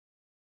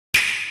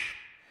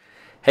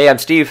Hey, I'm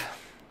Steve,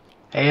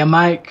 Hey, I'm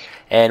Mike.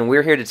 and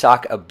we're here to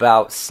talk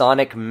about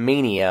Sonic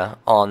Mania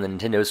on the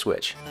Nintendo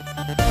Switch.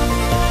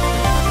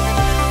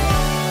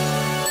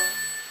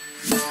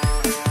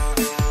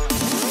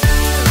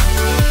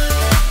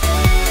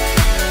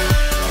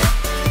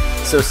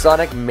 So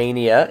Sonic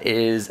Mania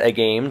is a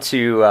game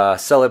to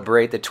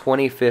celebrate the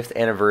 25th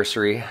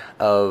anniversary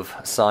of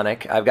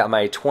Sonic. I've got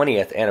my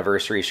 20th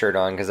anniversary shirt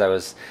on because I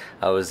was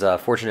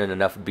fortunate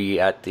enough to be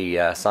at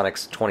the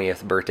Sonic's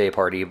 20th birthday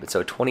party. But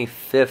so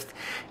 25th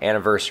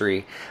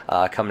anniversary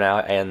coming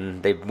out,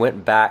 and they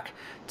went back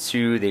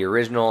to the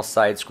original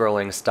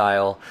side-scrolling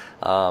style.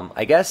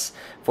 I guess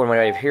from what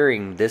I'm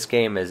hearing, this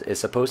game is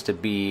supposed to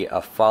be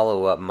a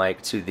follow-up,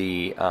 Mike, to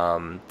the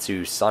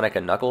to Sonic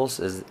and Knuckles.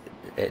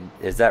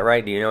 Is that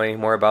right? Do you know any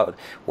more about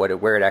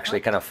where it actually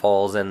kind of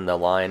falls in the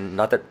line?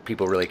 Not that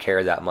people really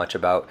care that much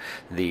about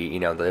the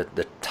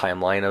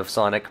timeline of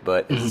Sonic,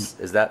 but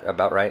is that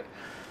about right?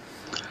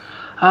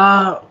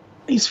 At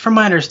least from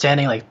my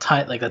understanding, like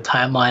the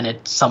timeline,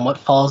 it somewhat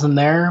falls in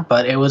there,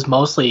 but it was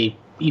mostly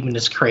even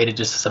just created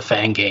just as a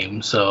fan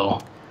game.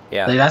 So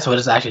Yeah. like, that's what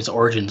it's actually its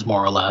origins,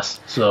 more or less.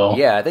 So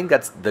Yeah, I think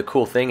that's the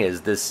cool thing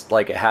is this,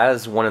 like, it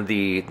has one of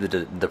the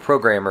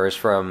programmers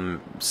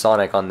from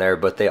Sonic on there,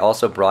 but they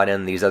also brought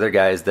in these other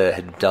guys that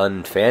had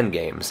done fan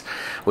games,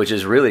 which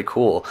is really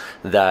cool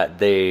that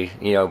they,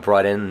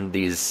 brought in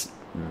these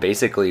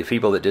basically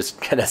people that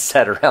just kind of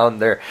sat around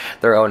their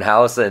own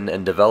house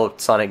and developed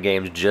Sonic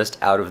games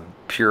just out of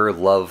pure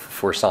love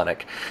for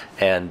Sonic.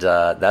 And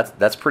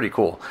that's pretty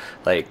cool.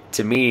 Like,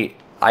 to me,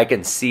 I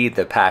can see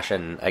the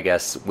passion, I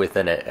guess,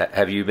 within it.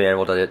 Have you been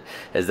able to?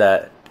 Is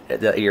that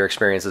your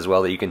experience as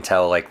well? That you can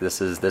tell, like, this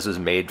was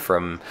made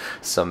from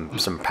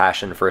some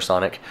passion for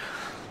Sonic.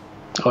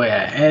 oh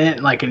yeah,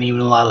 and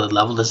even a lot of the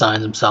level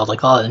designs themselves,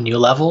 like all the new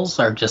levels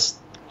are just,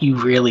 you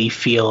really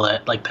feel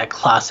it, like that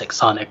classic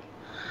Sonic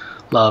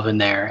love in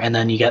there. And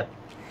then you get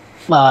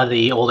a lot of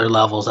the older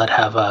levels that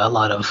have a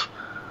lot of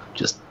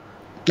just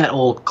that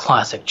old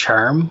classic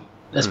charm,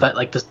 especially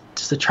like just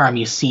the charm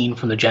you've seen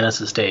from the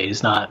Genesis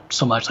days, not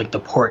so much like the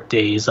port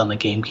days on the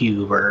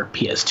GameCube or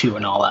PS2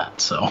 and all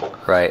that. So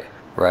Right.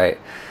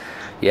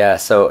 Yeah,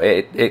 so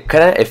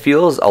it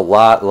feels a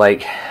lot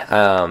like,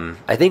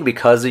 I think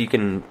because you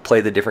can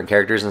play the different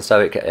characters and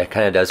stuff, it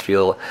kind of does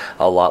feel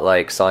a lot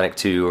like Sonic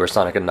 2 or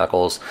Sonic and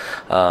Knuckles,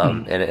 in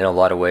a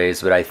lot of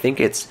ways. But I think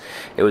it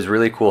was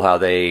really cool how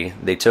they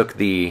took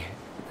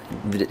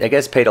I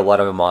guess paid a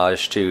lot of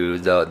homage to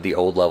the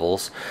old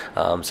levels.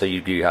 So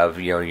you have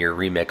your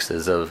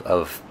remixes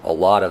of a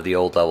lot of the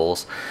old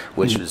levels,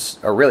 which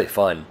are really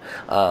fun,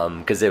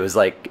 because it was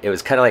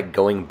kind of like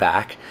going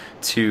back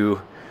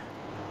to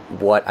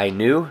what I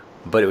knew,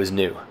 but it was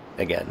new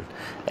again.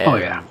 oh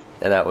yeah.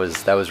 And that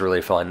was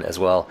really fun as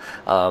well.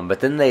 But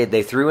then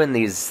they threw in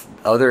these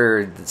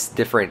other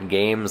different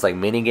games, like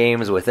mini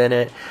games within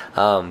it,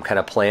 kind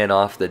of playing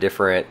off the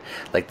different,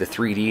 like the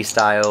 3D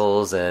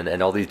styles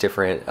and all these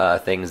different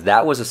things.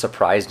 That was a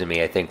surprise to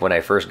me, I think, when I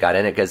first got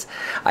in it, because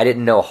I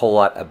didn't know a whole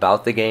lot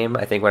about the game,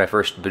 I think, when I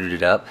first booted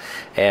it up,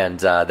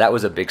 and that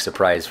was a big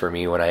surprise for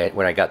me when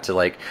I got to,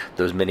 like,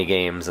 those mini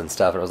games and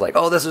stuff, and I was like,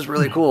 oh, this is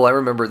really cool. I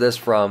remember this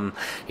from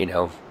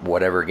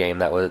whatever game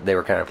they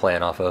were kind of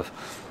playing off of.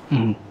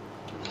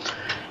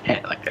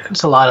 And, like,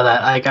 it's a lot of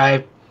that. Like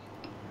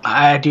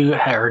I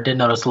did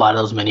notice a lot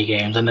of those mini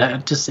games, and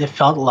it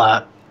felt a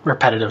lot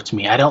repetitive to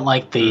me. I don't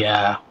like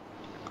the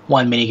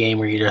one mini game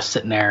where you're just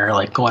sitting there,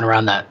 like, going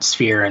around that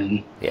sphere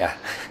and Yeah.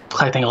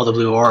 collecting all the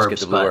blue orbs. Get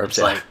the blue orbs,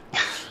 it's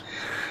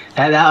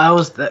yeah.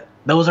 like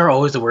those are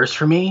always the worst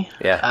for me.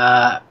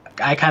 Yeah.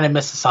 I kind of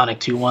miss the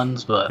Sonic 2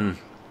 ones, but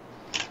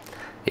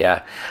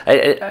Yeah,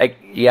 I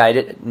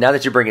did. Now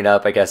that you bring it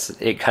up, I guess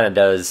it kind of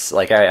does.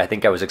 Like, I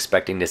think I was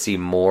expecting to see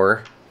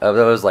more of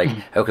those. Like,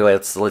 okay,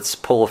 let's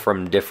pull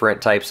from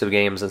different types of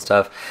games and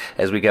stuff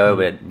as we go.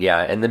 But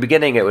yeah, in the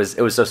beginning, it was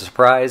a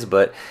surprise.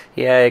 But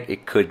yeah,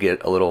 it could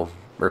get a little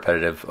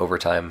repetitive over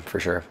time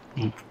for sure.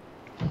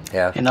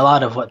 Yeah, and a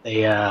lot of what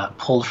they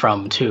pulled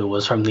from too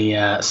was from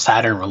the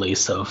Saturn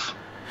release of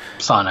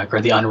Sonic, or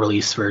the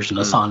unreleased version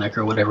of Sonic,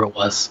 or whatever it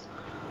was.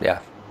 yeah.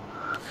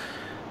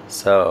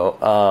 So,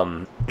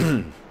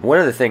 one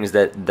of the things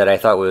that I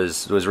thought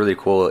was really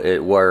cool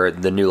were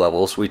the new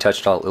levels. We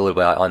touched on a little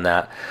bit on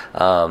that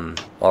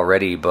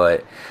already,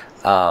 but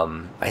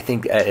I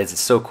think it's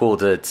so cool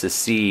to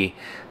see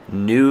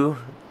new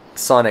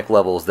Sonic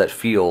levels that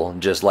feel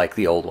just like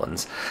the old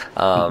ones,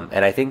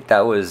 and I think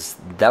that was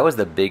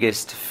the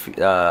biggest,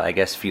 I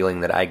guess,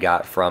 feeling that I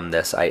got from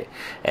this.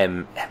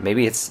 And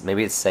maybe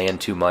it's saying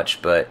too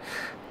much, but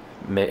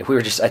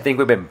I think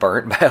we've been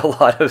burnt by a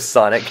lot of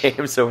Sonic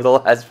games over the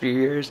last few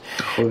years.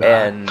 Oh,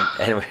 yeah.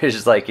 and we're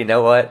just like, you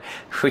know what,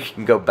 we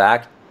can go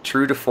back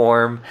true to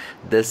form.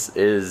 This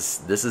is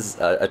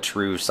a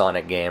true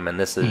Sonic game, and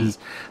this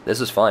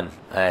was fun.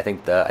 I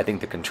think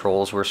the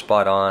controls were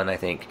spot on. I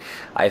think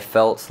I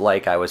felt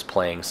like I was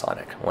playing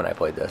Sonic when I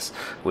played this.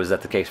 Was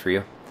that the case for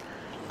you?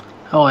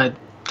 Oh, it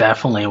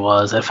definitely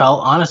was. It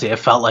felt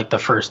like the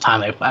first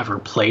time I've ever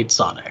played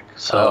Sonic.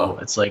 So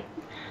it's like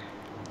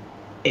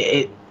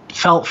it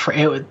felt for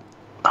it.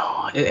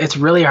 It's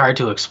really hard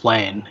to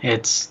explain.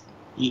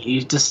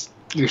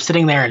 You're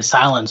sitting there in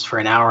silence for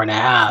an hour and a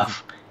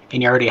half,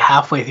 and you're already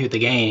halfway through the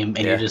game,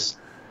 and you're just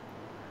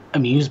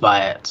amused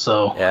by it.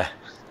 So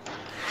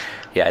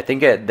yeah, I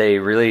think they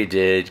really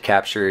did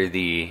capture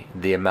the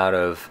amount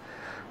of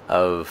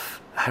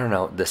I don't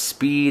know, the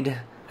speed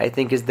I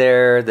think is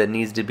there that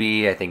needs to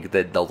be. I think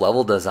that the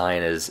level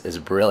design is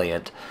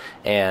brilliant,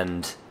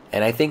 and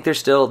I think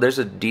there's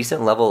a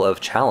decent level of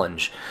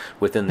challenge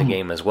within the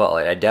game as well.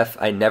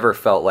 I never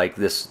felt like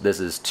this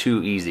is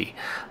too easy.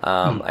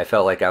 I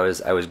felt like I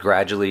was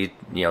gradually,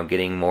 you know,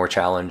 getting more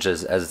challenge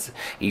as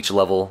each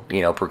level,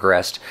 you know,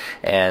 progressed.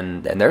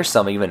 And there's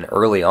some even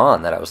early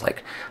on that I was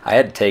like, I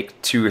had to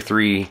take 2 or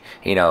 3,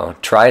 you know,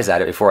 tries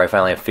at it before I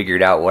finally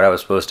figured out what I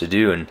was supposed to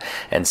do.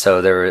 And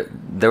so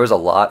there was a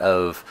lot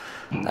of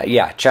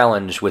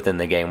challenge within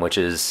the game, which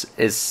is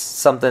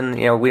something,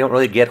 you know, we don't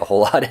really get a whole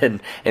lot in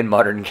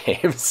modern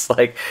games.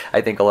 Like, I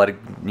think a lot of,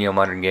 you know,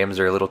 modern games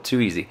are a little too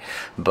easy,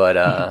 but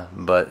I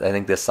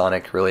think this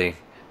Sonic really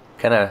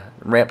kind of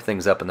ramped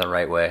things up in the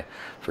right way,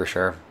 for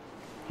sure.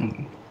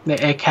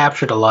 It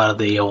captured a lot of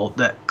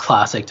that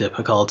classic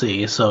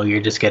difficulty. So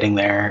you're just getting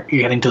there,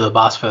 you're getting to the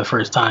boss for the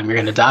first time, you're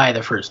going to die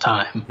the first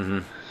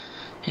time,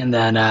 and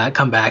then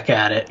come back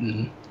at it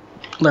and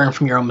learn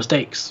from your own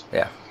mistakes.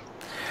 Yeah.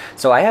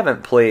 So I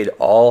haven't played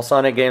all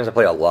Sonic games. I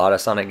played a lot of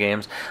Sonic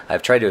games.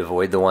 I've tried to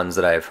avoid the ones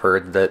that I've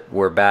heard that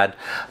were bad,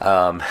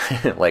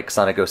 like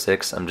Sonic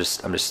 06. I'm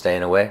just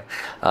staying away.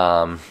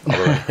 But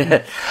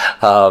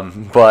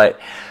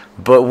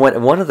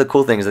one of the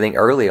cool things, I think,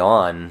 early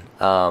on,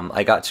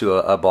 I got to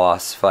a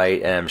boss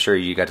fight, and I'm sure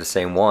you got the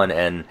same one,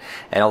 and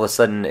all of a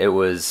sudden it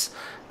was,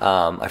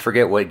 I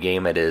forget what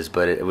game it is,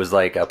 but it was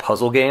like a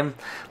puzzle game,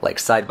 like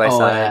side by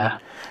side, yeah.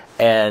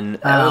 And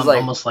I was like,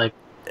 almost like,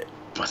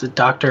 was it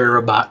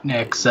Dr.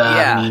 Robotnik's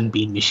Mean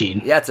Bean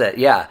Machine? That's it,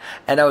 yeah.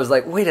 And I was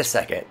like, wait a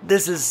second,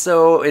 it's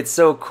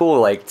so cool,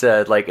 like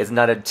it's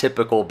not a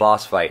typical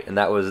boss fight, and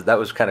that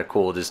was kind of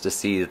cool just to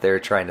see that they're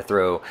trying to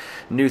throw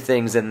new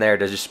things in there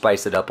to just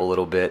spice it up a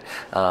little bit,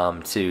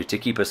 to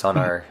keep us on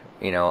our,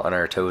 you know, on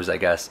our toes, I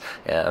guess,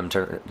 in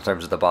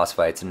terms of the boss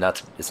fights, and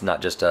it's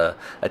not just a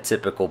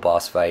typical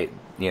boss fight,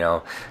 you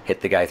know,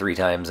 hit the guy 3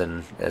 times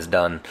and it's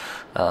done,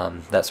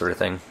 that sort of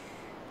thing.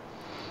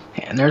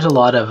 And there's a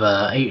lot of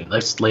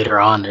later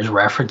on, there's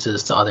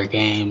references to other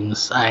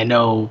games. I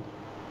know,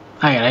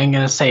 I'm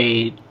gonna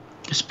say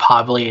it's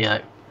probably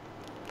that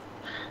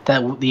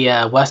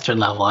the Western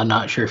level. I'm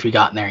not sure if you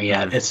gotten there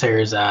yet. It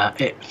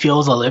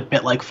feels a little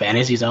bit like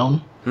Fantasy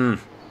Zone.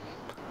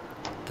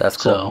 That's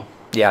cool. So,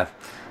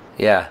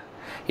 yeah.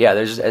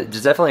 There's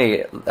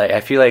definitely,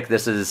 I feel like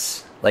this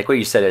is, like what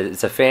you said,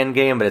 it's a fan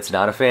game, but it's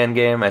not a fan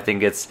game. I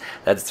think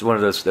that's one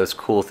of those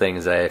cool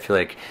things that I feel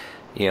like,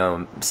 you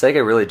know,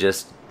 Sega really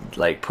just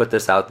like put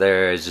this out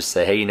there as just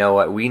say, hey, you know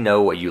what, we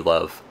know what you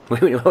love,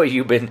 we know what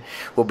you've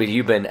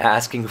been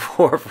asking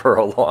for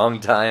a long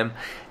time,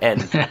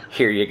 and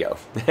here you go.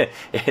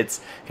 It's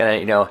kind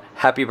of, you know,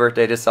 happy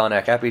birthday to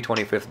Sonic, happy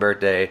 25th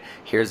birthday,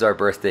 here's our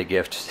birthday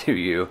gift to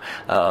you,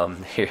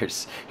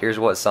 here's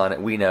what Sonic,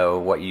 we know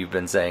what you've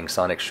been saying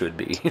Sonic should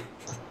be.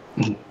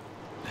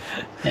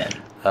 Yeah.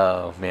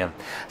 Oh man,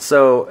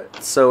 so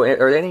are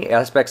there any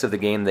aspects of the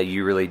game that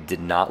you really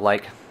did not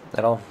like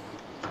at all?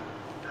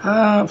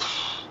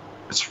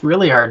 It's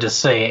really hard to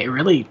say. It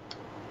really,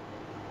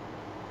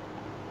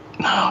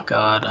 oh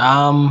god.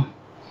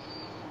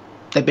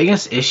 The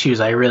biggest issues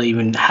I really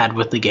even had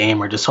with the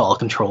game are just all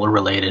controller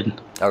related.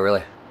 Oh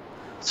really?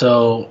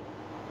 So,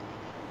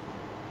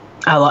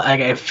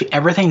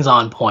 everything's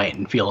on point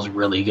and feels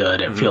really good.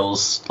 It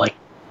feels like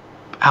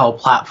how a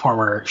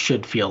platformer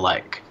should feel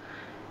like.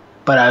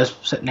 But I was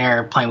sitting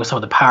there playing with some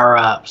of the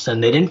power-ups,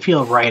 and they didn't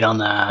feel right on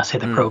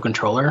the Pro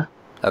controller.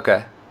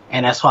 Okay.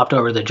 And I swapped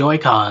over the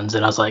Joy-Cons,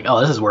 and I was like,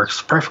 oh, works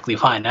perfectly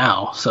fine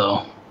now,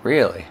 so...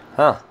 Really?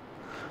 Huh.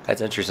 That's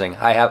interesting.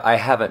 I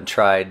haven't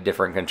tried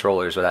different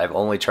controllers, but I've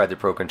only tried the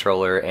Pro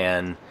controller,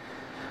 and...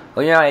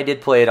 Well, yeah, I did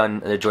play it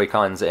on the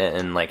Joy-Cons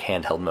in like,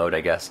 handheld mode,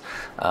 I guess.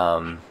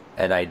 And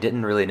I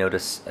didn't really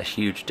notice a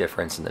huge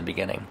difference in the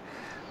beginning.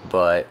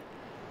 But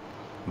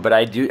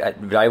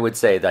I would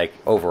say, like,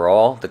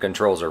 overall, the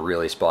controls are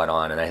really spot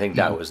on, and I think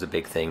that was the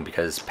big thing,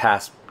 because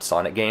past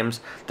Sonic games,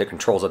 the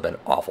controls have been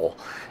awful,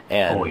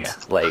 and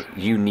like,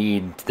 you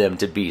need them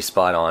to be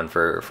spot on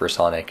for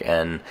Sonic,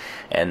 and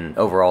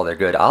overall they're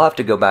good. I'll have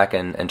to go back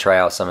and try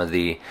out some of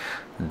the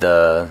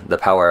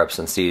power-ups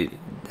and see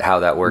how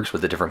that works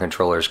with the different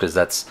controllers, because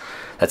that's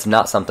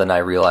not something I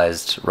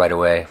realized right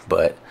away,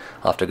 but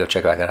I'll have to go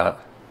check that out.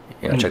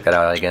 Check that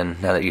out again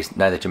now that you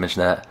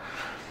mentioned that.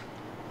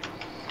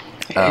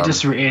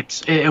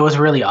 It was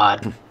really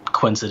odd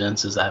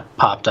coincidences that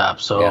popped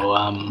up.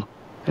 So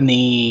in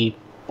the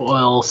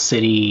Oil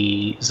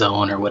City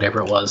zone or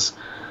whatever it was,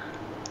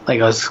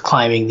 like I was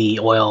climbing the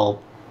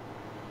oil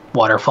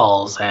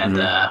waterfalls,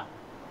 and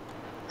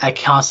I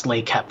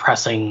constantly kept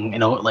pressing,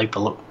 like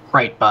the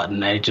right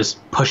button, and it just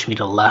pushed me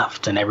to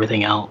left and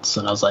everything else,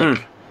 and I was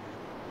like,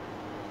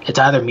 it's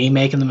either me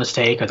making the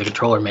mistake or the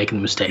controller making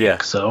the mistake.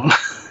 Yeah. So,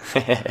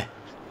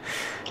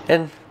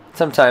 and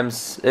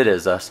sometimes it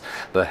is us,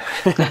 but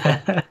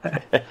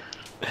I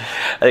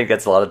think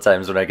that's a lot of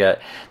times when I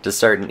get to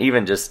certain,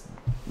 even just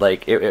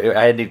like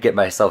I had to get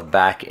myself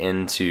back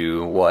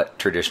into what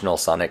traditional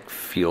Sonic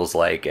feels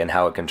like and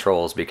how it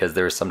controls, because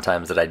there were some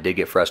times that I did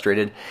get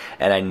frustrated,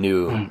 and I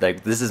knew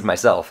like this is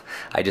myself.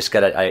 I just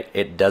gotta.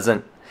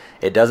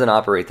 It doesn't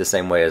operate the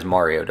same way as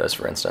Mario does,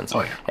 for instance.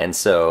 Oh, yeah. And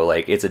so,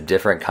 like, it's a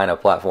different kind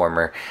of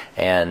platformer.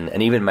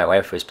 And even my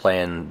wife was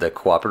playing the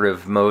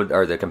cooperative mode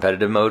or the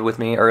competitive mode with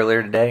me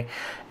earlier today,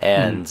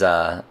 and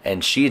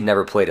she had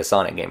never played a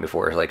Sonic game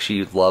before. Like,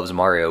 she loves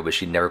Mario, but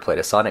she'd never played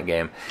a Sonic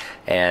game.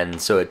 And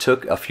so it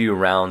took a few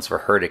rounds for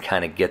her to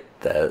kind of get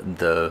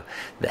the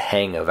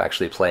hang of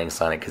actually playing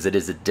Sonic, because it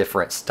is a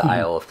different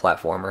style of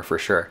platformer for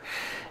sure.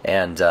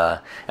 And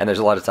there's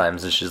a lot of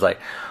times that she's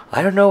like,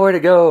 I don't know where to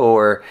go,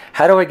 or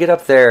how do I get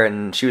up there?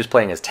 And she was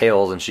playing as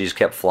Tails, and she just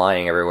kept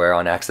flying everywhere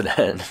on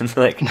accident.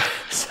 Like,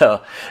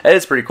 so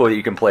it's pretty cool that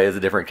you can play as the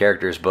different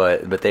characters,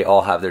 but they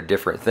all have their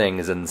different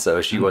things, and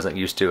so she wasn't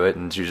used to it,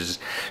 and she's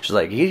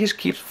like, he just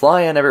keeps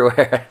flying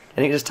everywhere,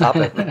 and he just top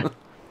it.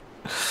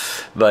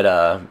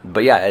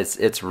 But yeah,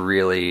 it's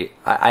really,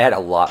 I've had a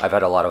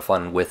lot of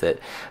fun with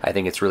it. I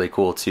think it's really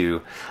cool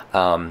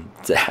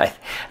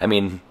I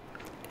mean,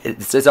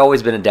 it's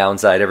always been a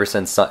downside ever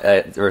since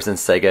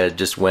Sega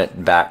just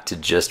went back to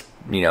just,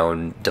 you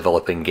know,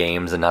 developing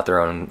games and not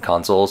their own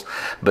consoles.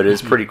 But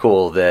it's pretty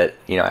cool that,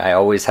 you know, I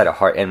always had a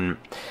heart, and,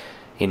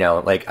 you know,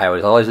 like, I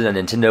was always a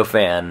Nintendo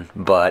fan,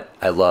 but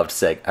I loved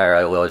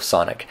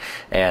Sonic,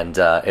 and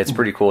it's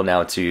pretty cool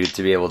now to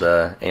be able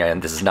to, you know,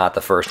 and this is not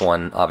the first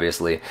one,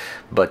 obviously,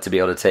 but to be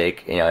able to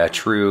take, you know, a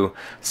true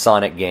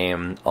Sonic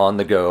game on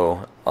the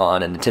go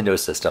on a Nintendo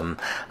system,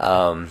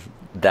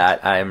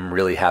 that I'm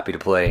really happy to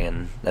play,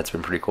 and that's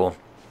been pretty cool.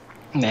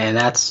 and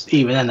that's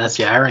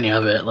the irony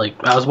of it. Like,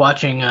 I was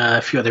watching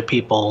a few other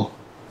people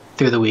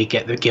through the week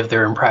give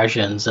their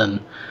impressions,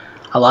 and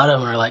a lot of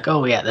them are like,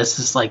 "Oh yeah, this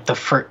is like the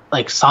first,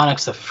 like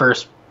Sonic's the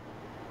first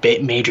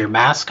major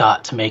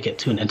mascot to make it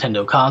to a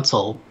Nintendo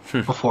console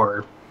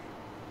before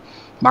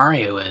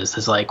Mario is."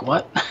 It's like,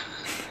 what?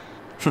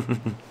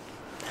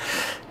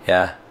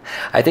 Yeah,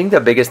 I think the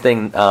biggest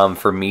thing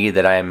for me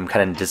that I'm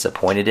kind of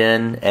disappointed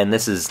in, and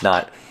it's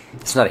not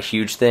a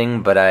huge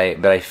thing, but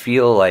I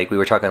feel like we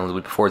were talking a little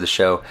bit before the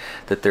show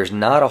that there's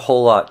not a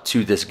whole lot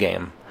to this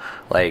game.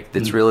 Like,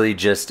 it's really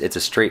just, it's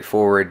a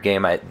straightforward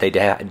game. They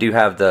do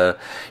have the,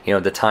 you know,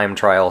 the time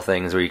trial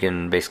things where you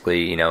can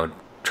basically, you know,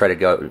 try to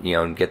go, you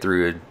know, get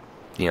through,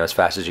 you know, as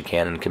fast as you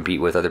can and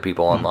compete with other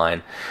people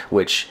online,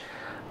 which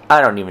I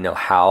don't even know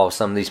how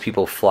some of these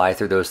people fly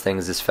through those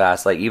things as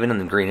fast. Like, even in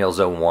the Green Hill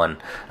Zone 1,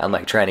 I'm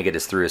like trying to get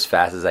us through as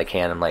fast as I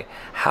can. I'm like,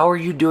 how are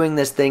you doing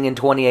this thing in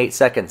 28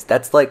 seconds?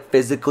 That's like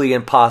physically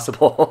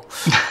impossible.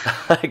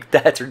 Like,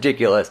 that's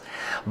ridiculous.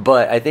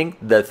 But I think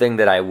the thing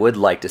that I would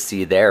like to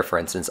see there, for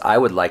instance, I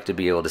would like to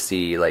be able to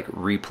see like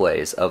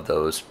replays of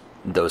those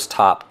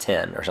top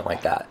 10 or something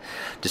like that.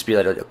 Just be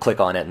able to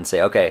click on it and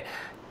say, okay,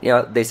 you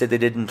know, they said they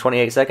did in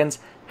 28 seconds.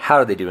 How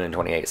do they do it in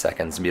 28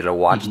 seconds? And be able to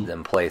watch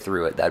them play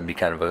through it. That'd be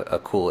kind of a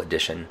cool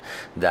addition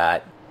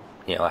that,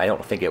 you know, I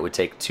don't think it would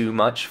take too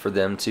much for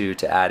them to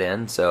add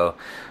in. So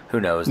who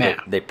knows? Yeah.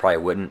 They probably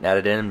wouldn't add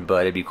it in,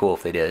 but it'd be cool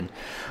if they did.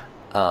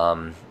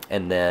 And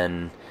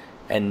then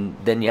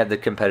you have the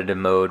competitive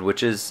mode,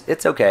 which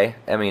it's okay.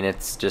 I mean,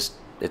 it's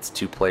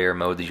 2-player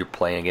mode that you're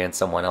playing against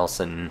someone else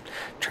and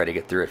try to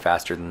get through it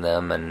faster than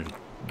them and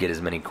get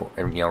as many,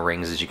 you know,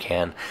 rings as you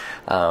can.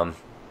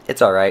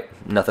 It's all right,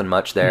 nothing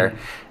much there,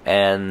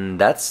 and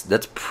that's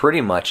pretty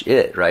much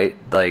it, right?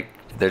 Like,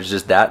 there's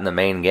just that in the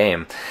main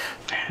game.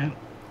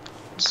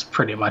 It's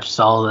pretty much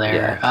all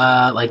there.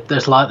 Yeah. Like,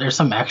 there's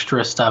some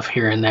extra stuff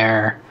here and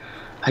there.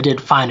 I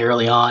did find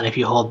early on, if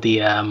you hold the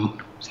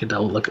just get to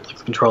look at the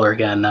controller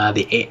again,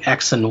 the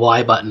X and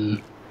Y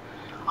button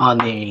on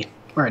the,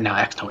 or no,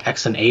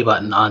 X and A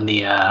button on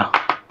the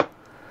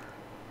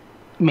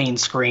main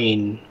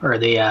screen, or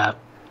the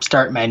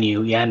start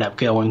menu, you end up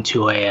going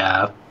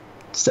to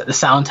the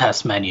sound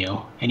test menu,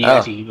 and you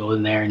actually go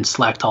in there and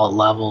select all the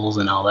levels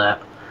and all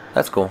that.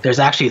 That's cool. There's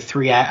actually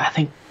I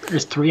think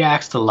there's 3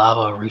 acts to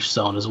Lava Reef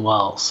Zone as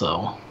well,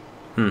 so.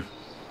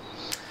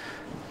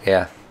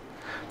 Yeah.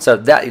 So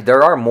that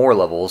there are more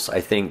levels,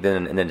 I think,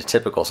 than a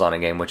typical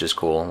Sonic game, which is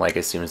cool. Like,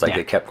 it seems like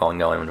they kept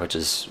going, which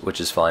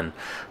is fun.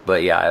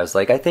 But yeah, I was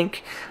like, I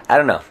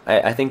don't know.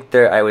 I think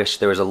I wish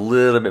there was a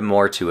little bit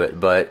more to it,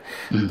 but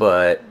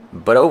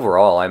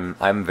overall,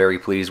 I'm very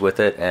pleased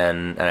with it,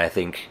 and I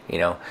think, you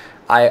know,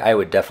 I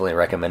would definitely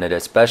recommend it,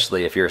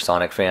 especially if you're a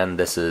Sonic fan.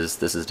 This is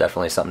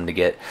definitely something to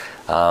get.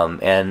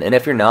 And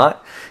if you're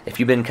not, if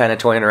you've been kind of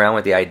toying around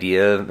with the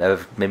idea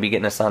of maybe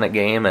getting a Sonic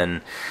game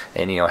and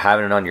you know,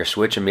 having it on your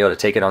Switch and be able to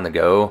take it on the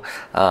go,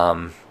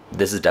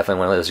 this is definitely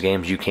one of those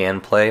games you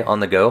can play on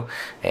the go,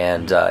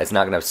 and it's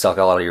not going to suck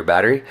a lot of your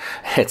battery.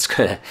 It's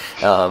gonna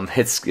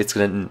it's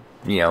gonna,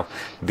 you know,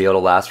 be able to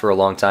last for a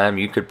long time.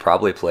 You could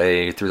probably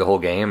play through the whole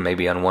game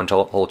maybe on one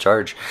whole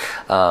charge,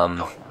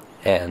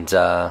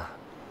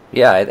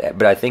 Yeah,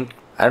 but I think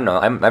I don't know.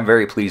 I'm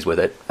very pleased with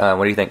it.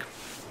 What do you think?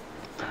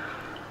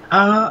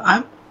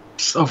 I'm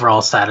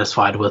overall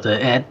satisfied with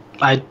it, and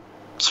I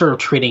sort of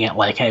treating it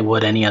like I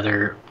would any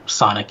other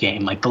Sonic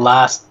game. Like the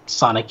last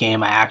Sonic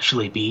game I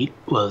actually beat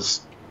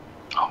was,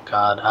 oh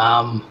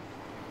god,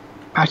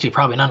 actually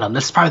probably none of them.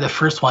 This is probably the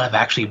first one I've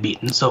actually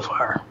beaten so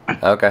far.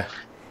 Okay.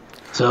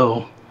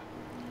 So,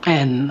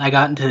 and I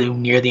got into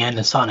near the end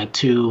of Sonic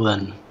 2,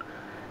 and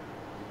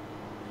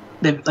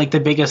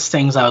the biggest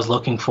things I was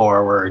looking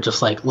for were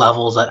just like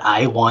levels that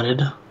I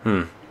wanted.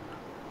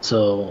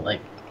 So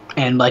like,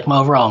 and like my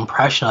overall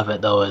impression of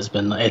it though has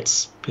been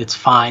it's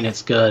fine,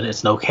 it's good,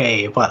 it's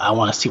okay, but I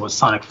want to see what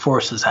Sonic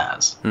Forces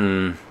has.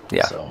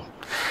 Yeah. So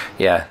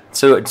Yeah.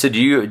 So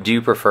do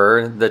you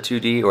prefer the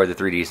 2D or the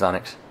 3D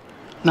Sonics?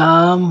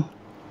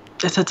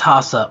 it's a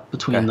toss up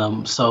between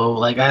them. So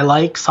like I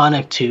like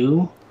Sonic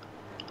 2.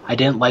 I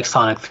didn't like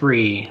Sonic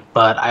 3,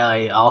 but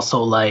I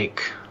also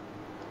like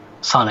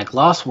Sonic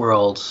Lost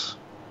Worlds.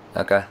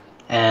 Okay.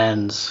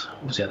 And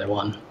what was the other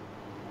one?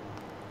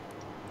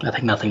 I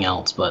think nothing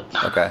else, but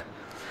Okay.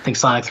 I think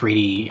Sonic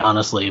 3D,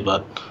 honestly,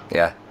 but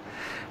Yeah.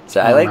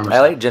 So I remember I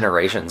like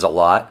Generations a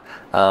lot.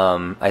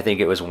 I think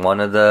it was one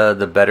of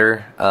the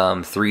better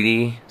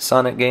 3D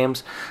Sonic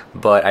games,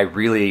 but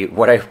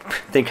what I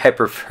think I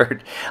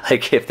preferred,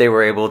 like if they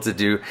were able to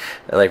do,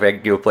 like if I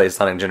could go play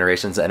Sonic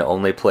Generations and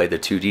only play the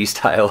 2D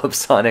style of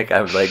Sonic,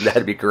 I was like,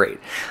 that'd be great.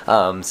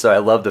 So I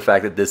love the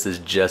fact that this is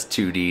just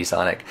 2D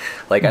Sonic.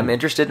 Like I'm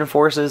interested in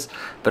Forces,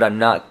 but I'm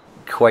not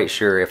quite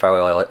sure if I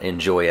will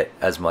enjoy it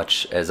as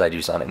much as I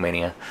do Sonic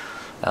Mania,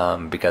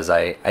 because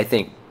I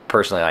think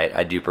personally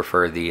I do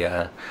prefer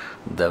the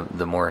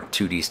more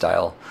 2D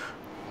style.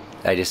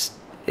 It just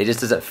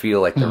doesn't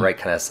feel like the right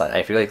kind of Sonic.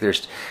 I feel like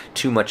there's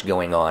too much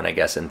going on, I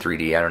guess, in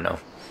 3D. I don't know.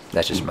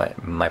 That's just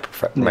my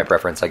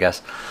preference, I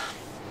guess.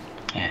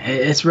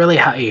 It's really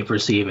how you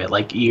perceive it.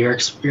 Like your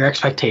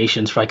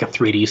expectations for like a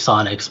 3D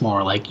Sonic's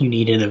more like you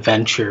need an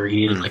adventure,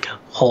 you need like a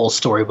whole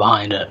story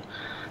behind it.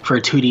 For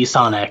a 2D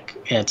Sonic,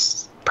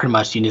 it's pretty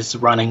much you just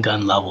run and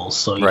gun levels.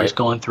 So you're just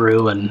going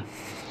through and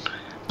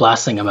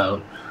blasting them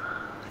out.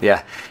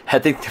 Yeah, I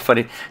think the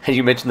funny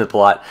you mentioned the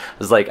plot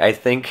was like I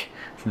think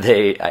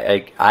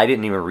I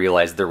didn't even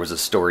realize there was a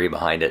story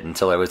behind it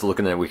until I was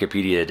looking at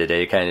Wikipedia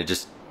today, kind of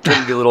just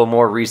trying to do a little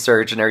more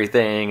research and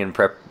everything and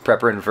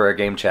prepping for a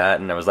game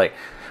chat, and I was like,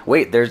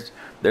 wait, there's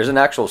an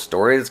actual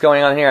story that's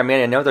going on here. I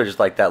mean, I know there's just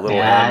like that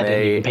little anime I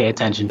didn't even pay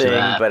attention thing, to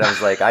that, but I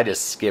was like, I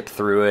just skipped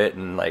through it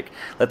and like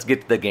let's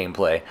get to the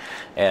gameplay,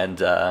 and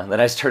then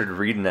I started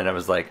reading and I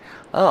was like,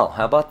 oh,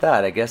 how about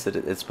that? I guess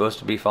it's supposed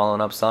to be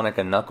following up Sonic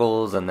and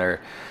Knuckles, and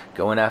they're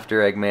going after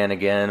Eggman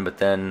again, but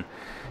then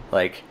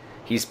like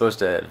he's supposed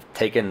to have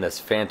taken this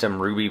Phantom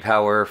Ruby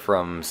power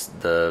from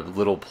the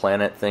little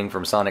planet thing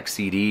from Sonic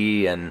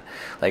CD and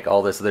like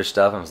all this other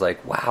stuff. I was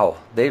like, wow,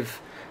 they've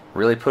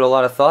really put a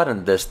lot of thought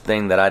into this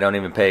thing that I don't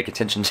even pay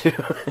attention to.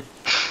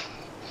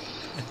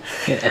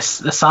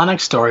 The Sonic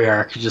story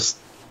arc is just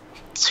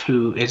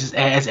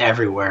it's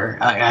everywhere.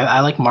 I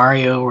like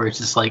Mario, where it's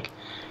just like,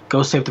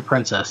 go save the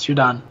princess, you're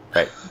done.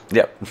 Right.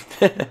 Yep.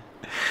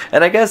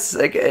 And I guess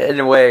like, in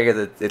a way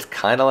it's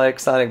kind of like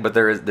Sonic, but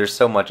there's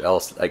so much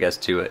else, I guess,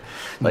 to it.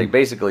 Like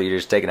basically you're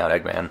just taking out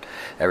Eggman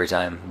every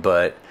time,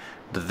 but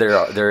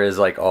there is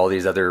like all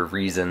these other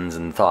reasons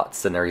and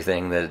thoughts and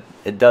everything that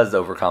it does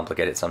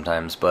overcomplicate it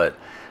sometimes. But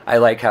I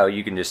like how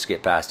you can just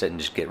skip past it and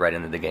just get right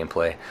into the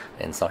gameplay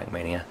in Sonic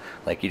Mania.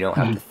 Like you don't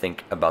have to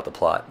think about the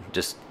plot,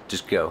 just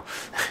go.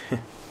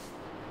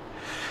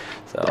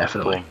 So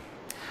definitely. Cool.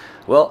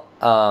 Well,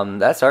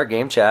 that's our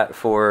game chat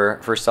for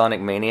Sonic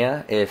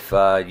Mania. If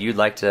you'd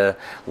like to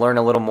learn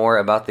a little more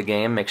about the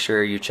game, make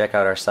sure you check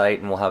out our site,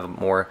 and we'll have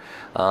more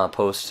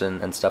posts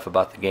and stuff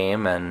about the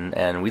game.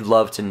 And we'd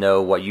love to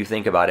know what you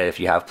think about it if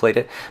you have played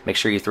it. Make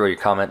sure you throw your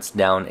comments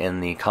down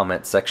in the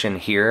comment section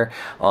here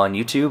on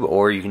YouTube,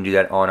 or you can do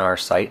that on our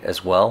site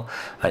as well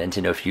at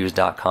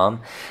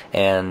NintendoFuse.com.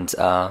 And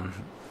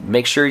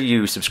make sure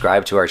you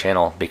subscribe to our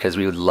channel, because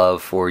we would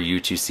love for you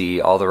to see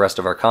all the rest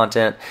of our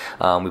content.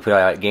 We put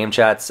out game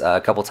chats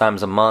a couple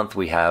times a month.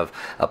 We have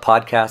a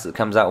podcast that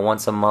comes out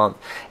once a month,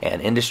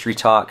 and industry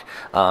talk,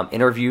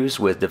 interviews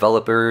with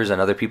developers and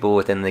other people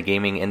within the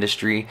gaming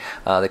industry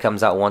that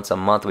comes out once a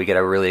month. We get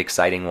a really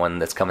exciting one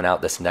that's coming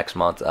out this next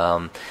month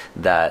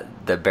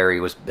that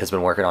Barry has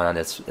been working on.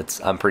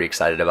 I'm pretty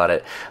excited about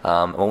it.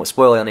 I won't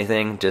spoil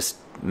anything, just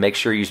make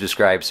sure you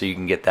subscribe so you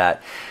can get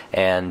that.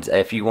 And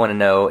if you want to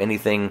know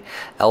anything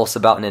else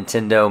about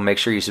Nintendo, make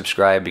sure you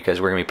subscribe,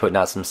 because we're going to be putting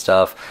out some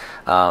stuff.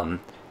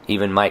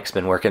 Even Mike's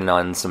been working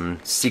on some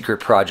secret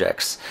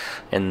projects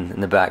in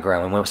the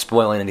background. We won't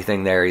spoil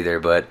anything there either,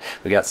 but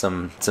we got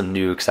some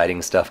new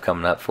exciting stuff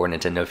coming up for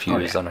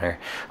NintendoFuse on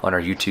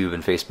our YouTube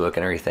and Facebook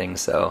and everything.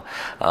 So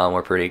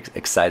we're pretty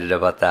excited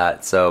about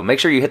that. So make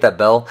sure you hit that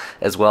bell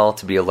as well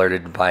to be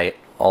alerted by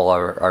all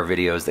our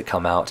videos that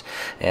come out.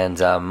 And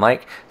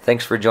Mike,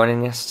 thanks for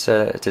joining us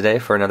today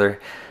for another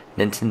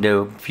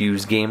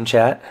NintendoFuse game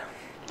chat.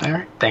 All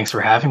right, thanks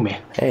for having me.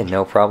 Hey,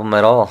 no problem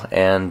at all.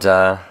 And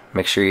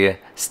make sure you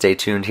Stay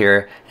tuned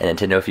here at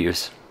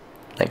NintendoFuse.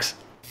 Thanks.